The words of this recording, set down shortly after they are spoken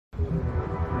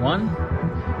1,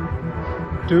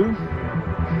 2,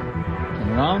 turn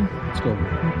around, let's go.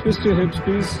 Twist your hips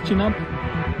please, chin up,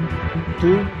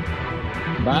 2,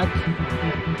 back,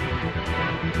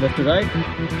 left to right,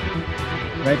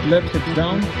 right to left, hips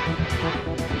down,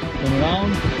 turn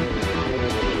around,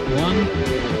 1,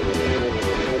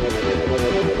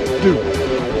 2,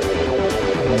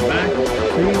 and back,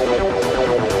 3,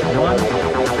 1,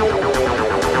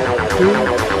 2,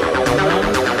 turn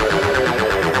around,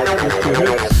 twist your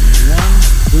hips, 1,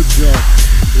 good job,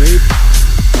 great,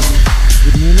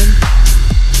 good movement,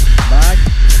 back,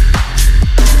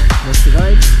 left to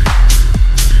right,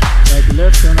 right to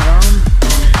left, turn around,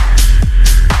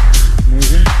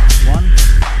 amazing, 1,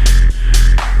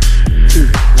 2,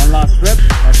 one last rep,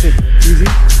 that's it, easy,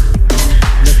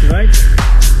 left to right to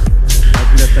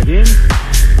left again,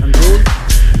 control,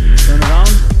 turn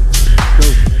around, go,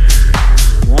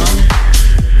 1,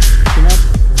 chin up,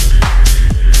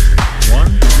 1,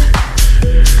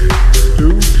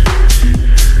 2,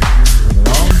 turn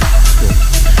around, go,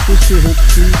 twist your hips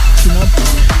please, chin up,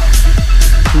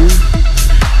 2,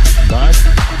 back,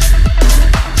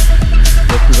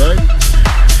 left to right,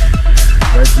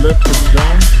 right to left, hips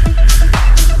down,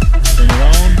 turn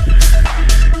around,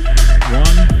 1,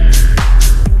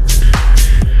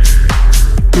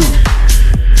 2,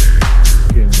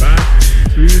 again back,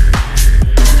 3,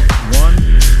 1,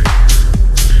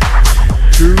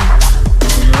 2,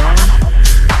 turn around,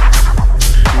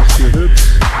 twist your hips,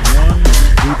 1,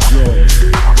 good job,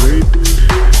 great,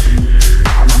 good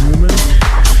movement,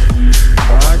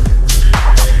 back,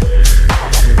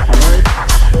 left to right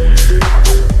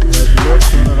to left,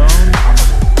 turn around,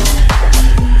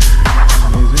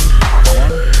 amazing, 1,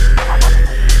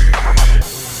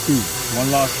 2, one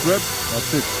last rep,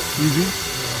 that's it, easy,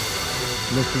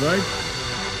 left to right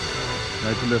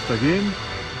to left again,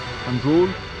 control,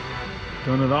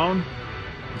 turn around,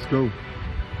 let's go,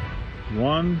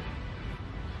 1,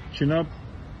 chin up,